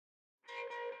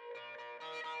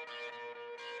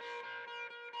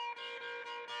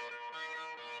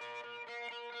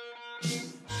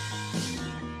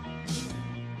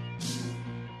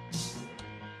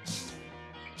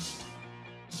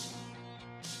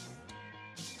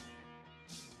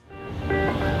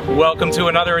Welcome to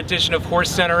another edition of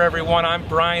HorseCenter, everyone. I'm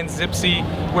Brian Zipsy.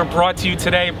 We're brought to you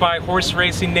today by Horse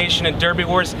Racing Nation and Derby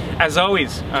Horse. As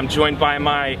always, I'm joined by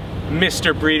my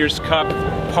Mr. Breeders' Cup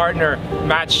partner,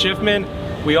 Matt Schiffman.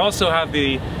 We also have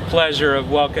the pleasure of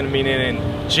welcoming in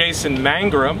Jasen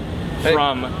Mangrum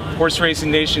from Horse Racing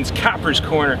Nation's Capper's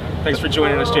Corner. Thanks for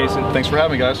joining us, Jasen. Thanks for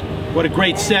having me, guys. What a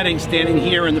great setting, standing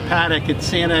here in the paddock at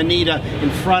Santa Anita in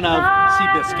front of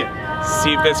Seabiscuit.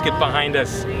 Seabiscuit behind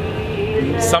us.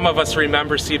 Some of us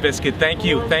remember Seabiscuit. Thank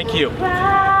you, thank you.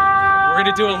 We're going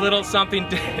to do a little something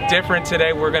different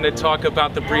today. We're going to talk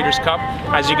about the Breeders' Cup.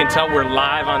 As you can tell, we're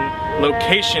live on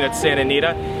location at Santa Anita.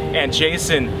 And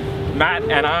Jasen, Matt,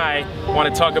 and I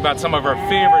want to talk about some of our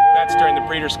favorite bets during the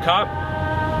Breeders' Cup.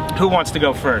 Who wants to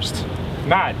go first?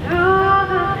 Matt.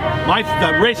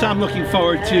 The race I'm looking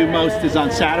forward to most is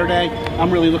on Saturday.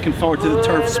 I'm really looking forward to the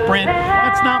turf sprint.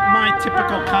 That's not my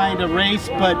typical kind of race,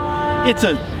 but it's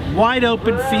a wide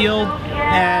open field,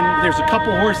 and there's a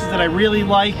couple horses that I really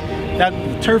like.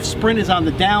 That turf sprint is on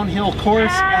the downhill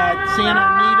course at Santa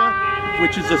Anita,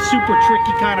 which is a super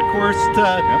tricky kind of course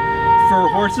for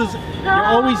horses. You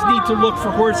always need to look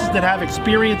for horses that have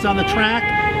experience on the track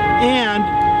and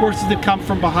horses that come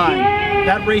from behind.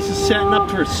 That race is setting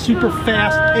up for a super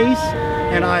fast pace,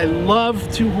 and I love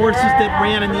two horses that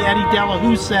ran in the Eddie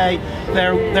Delahousse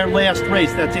their last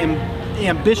race. That's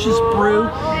Ambitious Brew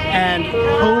and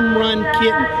Home Run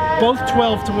Kitten, both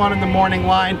 12-1 in the morning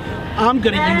line. I'm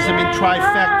going to use them in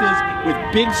trifectas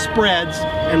with big spreads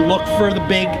and look for the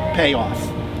big payoff.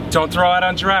 Don't throw out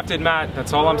undrafted, Matt.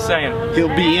 That's all I'm saying.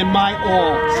 He'll be in my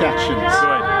all sections.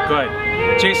 Good, good.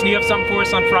 Jasen, you have something for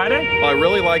us on Friday? Well, I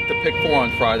really like the pick 4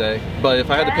 on Friday, but if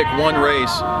I had to pick one race,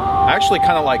 I actually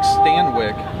kind of like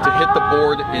Stanwick to hit the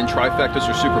board in trifectas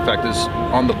or superfectas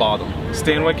on the bottom.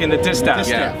 Stanwick in the distaff.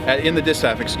 Yeah, in the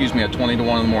distaff, excuse me, at 20-1 in the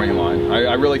morning line.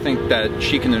 I really think that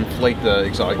she can inflate the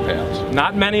exotic paths.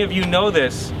 Not many of you know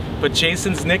this, but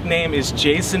Jasen's nickname is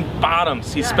Jasen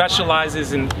Bottoms. He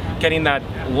specializes in getting that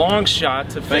long shot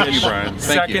to finish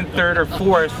second, third, or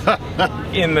fourth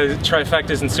in the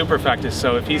trifectas and superfectas.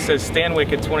 So if he says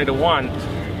Stanwick at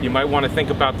 20-1, you might want to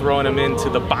think about throwing him into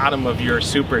the bottom of your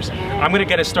supers. I'm going to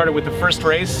get us started with the first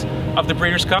race of the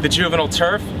Breeders' Cup, the Juvenile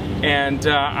Turf. And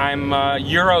I'm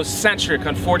Euro-centric.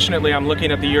 Unfortunately, I'm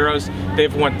looking at the Euros.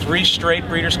 They've won 3 straight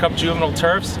Breeders' Cup Juvenile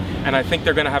Turfs, and I think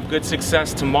they're going to have good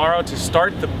success tomorrow to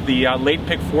start the late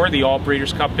pick 4, the all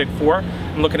Breeders' Cup pick 4.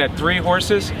 I'm looking at 3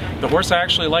 horses. The horse I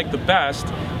actually like the best,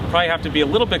 probably have to be a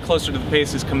little bit closer to the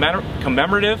pace, is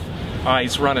Commemorative.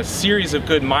 He's run a series of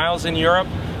good miles in Europe.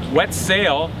 Wet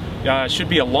Sail should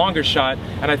be a longer shot,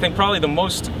 and I think probably the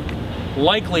most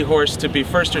likely horse to be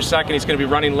first or second, he's going to be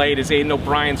running late, is Aidan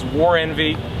O'Brien's War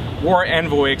Envoy,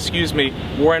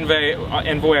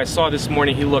 I saw this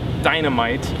morning. He looked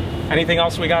dynamite. Anything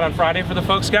else we got on Friday for the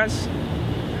folks, guys?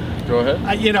 Go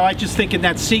ahead. You know, I just think in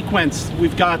that sequence,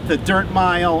 we've got the Dirt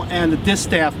Mile and the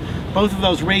Distaff. Both of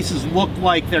those races look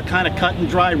like they're kind of cut and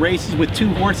dry races with 2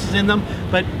 horses in them,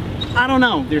 but I don't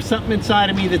know. There's something inside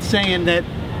of me that's saying that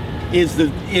is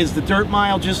the Dirt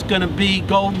Mile just going to be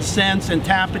Golden Sense and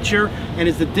Tapature, and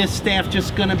is the Distaff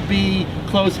just going to be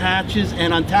Closed Hatches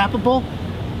and Untappable?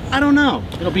 I don't know.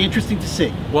 It'll be interesting to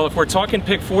see. Well, if we're talking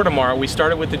pick 4 tomorrow, we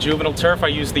started with the Juvenile Turf. I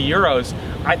used the Euros.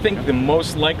 I think the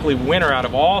most likely winner out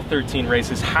of all 13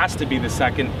 races has to be the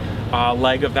second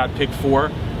leg of that pick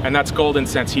 4, and that's Golden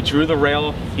Sense. He drew the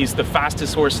rail. He's the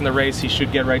fastest horse in the race. He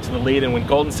should get right to the lead, and when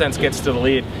Golden Sense gets to the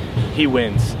lead, he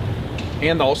wins.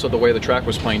 And also the way the track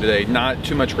was playing today, not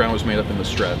too much ground was made up in the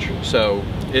stretch. So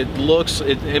it looks,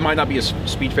 it might not be as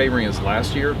speed favoring as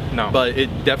last year, but it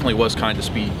definitely was kind of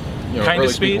speed. You know, kind of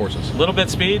speed, horses. A little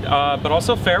bit speed, but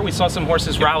also fair. We saw some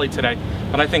horses rally today,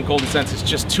 but I think Golden Sense is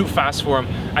just too fast for him.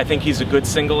 I think he's a good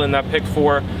single in that pick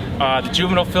 4. The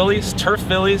Juvenile Fillies, Turf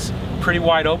Fillies, pretty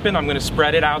wide open. I'm going to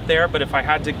spread it out there, but if I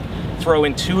had to throw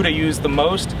in 2 to use the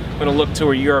most, I'm going to look to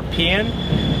a European,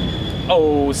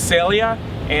 Ocelia.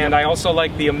 And I also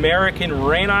like the American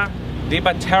Reina de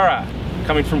Batera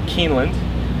coming from Keeneland.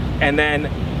 And then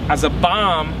as a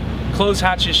bomb, Closed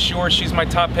Hatches Sure, she's my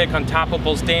top pick.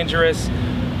 Untappable's dangerous.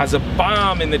 As a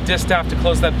bomb in the distaff to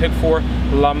close that pick 4,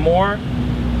 L'Amour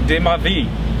de ma vie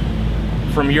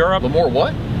from Europe. L'Amour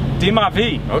what? De ma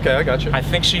vie. Okay, I got you. I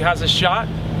think she has a shot.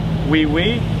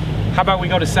 Oui. How about we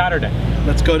go to Saturday?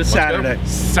 Let's go to Saturday.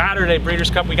 Saturday Breeders'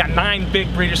 Cup. We got 9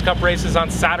 big Breeders' Cup races on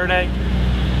Saturday,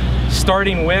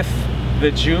 starting with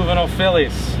the Juvenile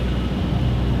Fillies.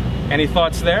 Any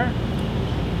thoughts there?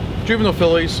 Juvenile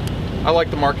Fillies, I like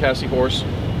the Mark Casse horse.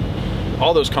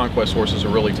 All those Conquest horses are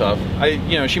really tough.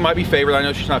 You know, she might be favored. I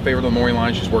know she's not favored on the morning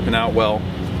line. She's working out well.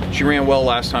 She ran well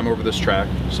last time over this track,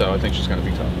 so I think she's going to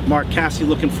be tough. Mark Cassidy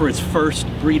looking for his first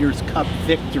Breeders' Cup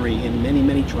victory in many,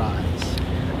 many tries.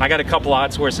 I got a couple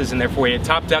odds horses in there for you.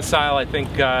 Top decile, I think,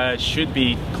 should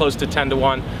be close to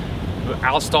 10-1.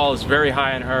 Alstall is very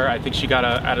high on her. I think she got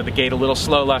out of the gate a little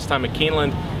slow last time at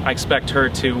Keeneland. I expect her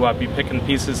to be picking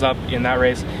pieces up in that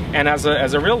race. And as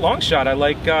a real long shot, I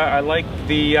like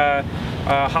the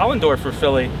Hollendorfer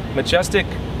filly, Majestic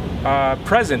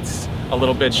Presence, a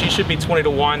little bit. She should be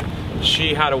 20-1.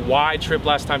 She had a wide trip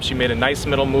last time. She made a nice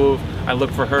middle move. I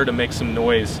look for her to make some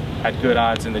noise at good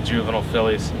odds in the juvenile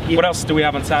fillies. Yeah. What else do we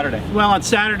have on Saturday? Well, on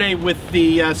Saturday, with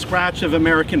the scratch of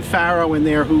American Pharaoh in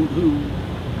there, who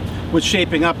was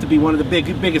shaping up to be one of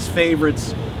the biggest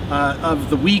favorites of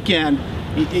the weekend,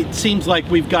 it seems like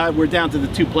we're down to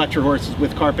the 2 Pletcher horses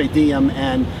with Carpe Diem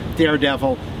and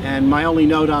Daredevil. And my only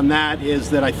note on that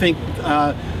is that I think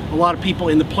a lot of people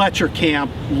in the Pletcher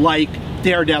camp like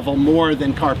Daredevil more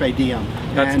than Carpe Diem.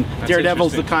 That's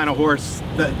Daredevil's the kind of horse.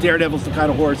 Daredevil's the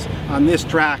kind of horse on this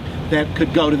track that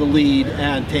could go to the lead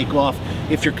and take off.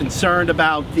 If you're concerned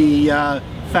about the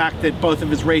fact that both of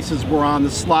his races were on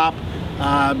the slop,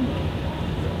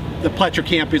 the Pletcher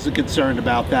camp isn't concerned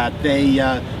about that. They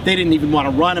didn't even want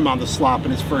to run him on the slop in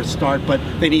his first start, but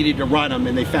they needed to run him,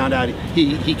 and they found out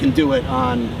he can do it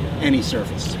on any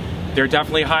surface. They're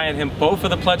definitely high on him. Both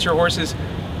of the Pletcher horses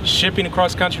shipping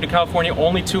across country to California,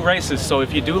 only 2 races. So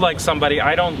if you do like somebody,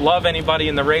 I don't love anybody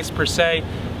in the race per se,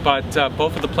 but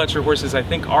both of the Pletcher horses I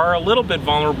think are a little bit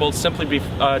vulnerable simply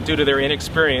due to their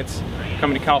inexperience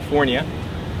coming to California.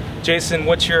 Jason,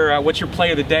 what's your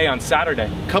play of the day on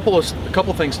Saturday? A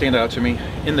couple things stand out to me.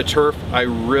 In the turf, I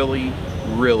really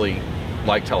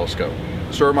like Telescope.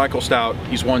 Sir Michael Stout,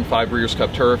 he's won 5 Breeders'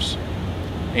 Cup turfs,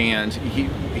 and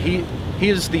he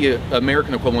is the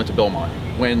American equivalent to Belmont.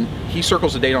 When he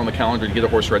circles a date on the calendar to get a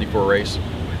horse ready for a race,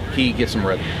 he gets him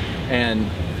ready. And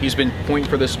he's been pointing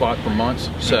for this spot for months,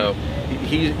 so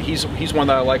he's one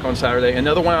that I like on Saturday.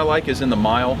 Another one I like is in the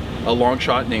mile, a long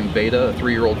shot named Beta, a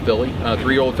 3-year-old filly.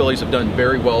 3-year-old fillies have done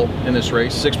very well in this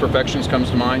race. 6 Perfections comes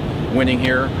to mind, winning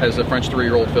here as a French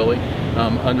 3-year-old filly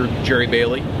under Jerry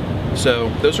Bailey. So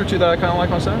those are 2 that I kind of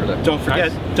like on Saturday.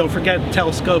 Don't forget,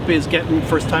 Telescope is getting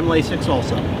first-time Lasix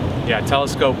also. Yeah,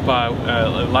 Telescope,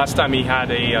 last time he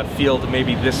had a field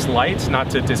maybe this light, not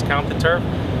to discount the turf,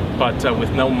 but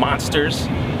with no monsters,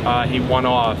 he won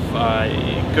off.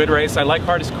 Good race. I like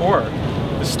Hardest Core.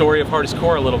 The story of Hardest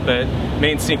Core a little bit.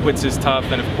 Main sequence is tough,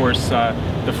 and of course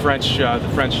the French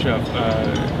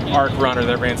arc runner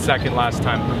that ran second last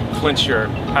time, Flincher,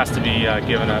 has to be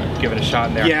given a shot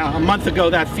in there. Yeah, a month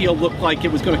ago that field looked like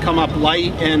it was going to come up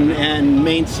light, and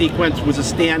Main Sequence was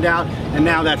a standout, and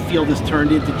now that field has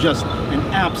turned into just an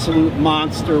absolute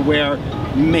monster where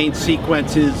Main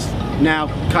Sequence is now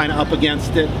kind of up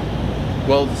against it.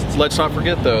 Well, let's not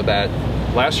forget though that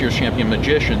last year's champion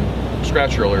Magician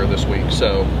scratched earlier this week,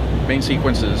 so Main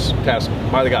Sequence's task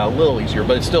might have got a little easier,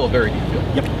 but it's still a very deep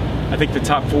field. Yep. I think the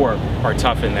top 4 are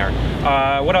tough in there.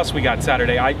 What else we got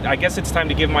Saturday? I guess it's time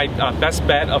to give my best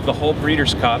bet of the whole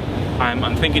Breeders' Cup.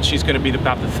 I'm thinking she's going to be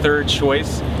about the 3rd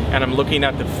choice, and I'm looking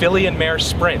at the Filly and Mare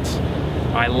Sprint.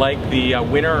 I like the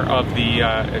winner of the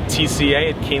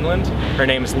TCA at Keeneland. Her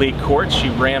name is Lee Court. She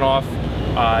ran off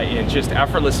in just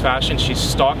effortless fashion. She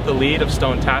stalked the lead of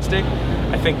Stonetastic.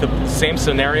 I think the same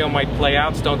scenario might play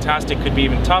out. Stonetastic could be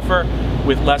even tougher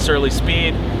with less early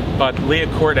speed, but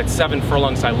Leah Court at 7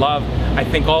 furlongs I love. I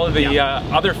think all of the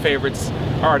other favorites,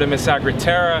 Artemis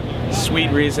Agritera,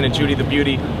 Sweet Reason, and Judy the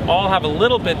Beauty, all have a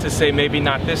little bit to say, maybe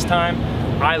not this time.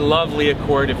 I love Leah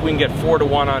Court. If we can get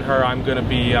 4-1 on her, I'm going to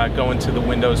be going to the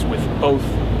windows with both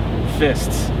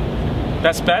fists.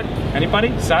 Best bet?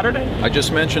 Anybody? Saturday? I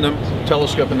just mentioned them.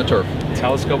 Telescope in the turf.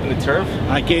 Telescope in the turf?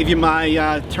 I gave you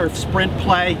my turf sprint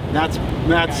play. That's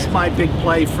my big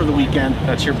play for the weekend.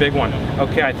 That's your big one.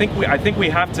 Okay, I think we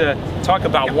have to talk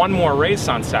about one more race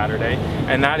on Saturday,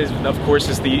 and that is, of course,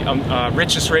 the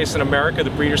richest race in America, the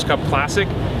Breeders' Cup Classic.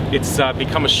 It's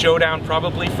become a showdown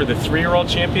probably for the 3-year-old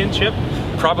championship,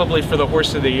 probably for the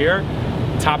Horse of the Year,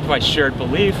 topped by Shared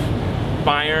Belief,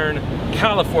 Bayern,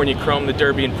 California Chrome, the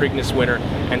Derby and Preakness winner,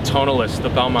 and Tonalist, the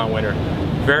Belmont winner.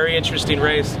 Very interesting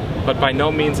race, but by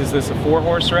no means is this a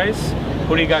 4-horse race.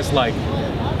 Who do you guys like?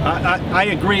 I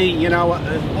agree. You know,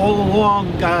 all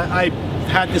along I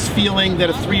had this feeling that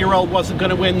a 3-year-old wasn't going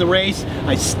to win the race.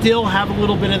 I still have a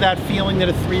little bit of that feeling that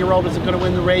a 3-year-old isn't going to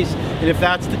win the race, and if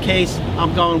that's the case,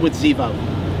 I'm going with Zevo.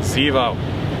 Zevo.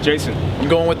 Jason? I'm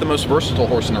going with the most versatile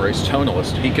horse in the race,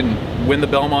 Tonalist. He can win the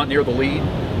Belmont near the lead.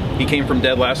 He came from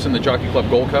dead last in the Jockey Club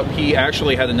Gold Cup. He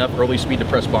actually had enough early speed to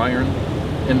press Bayern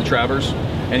in the Travers,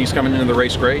 and he's coming into the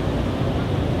race great.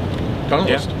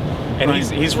 Tonalist. Yeah. And Right.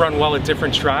 he's run well at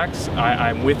different tracks.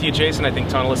 I'm with you, Jason. I think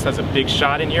Tunnelist has a big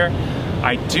shot in here.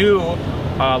 I do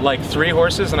like 3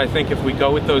 horses, and I think if we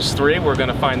go with those 3, we're going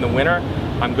to find the winner.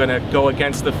 I'm going to go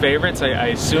against the favorites. I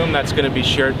assume that's going to be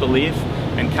Shared Belief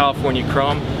and California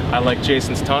Chrome. I like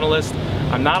Jason's Tunnelist.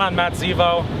 I'm not on Matt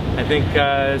Zevo. I think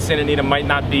Santa Anita might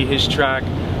not be his track.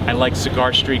 I like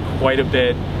Cigar Street quite a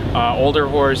bit. Older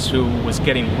horse who was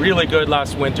getting really good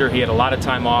last winter. He had a lot of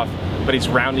time off, but he's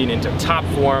rounding into top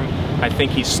form. I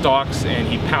think he stalks and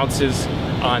he pounces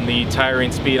on the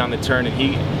tiring speed on the turn, and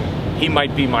he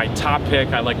might be my top pick.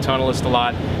 I like Tunnelist a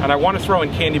lot, and I want to throw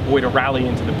in Candy Boy to rally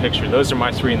into the picture. Those are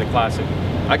my 3 in the Classic.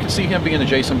 I can see him being the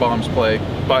Jason Bombs play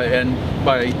by the end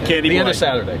of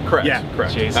Saturday. Correct. Yeah,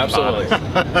 correct. Jason Absolutely.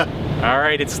 All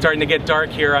right, it's starting to get dark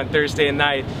here on Thursday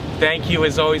night. Thank you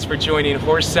as always for joining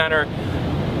HorseCenter.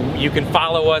 You can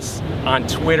follow us on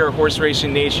Twitter. Horse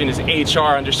Racing Nation is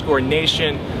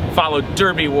HR_Nation. Follow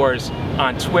Derby Wars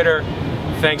on Twitter.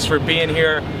 Thanks for being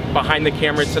here. Behind the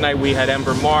camera tonight we had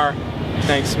Ember Marr.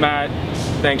 Thanks Matt.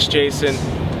 Thanks Jason.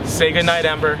 Say goodnight,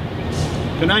 Ember.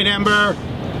 Good night, Ember.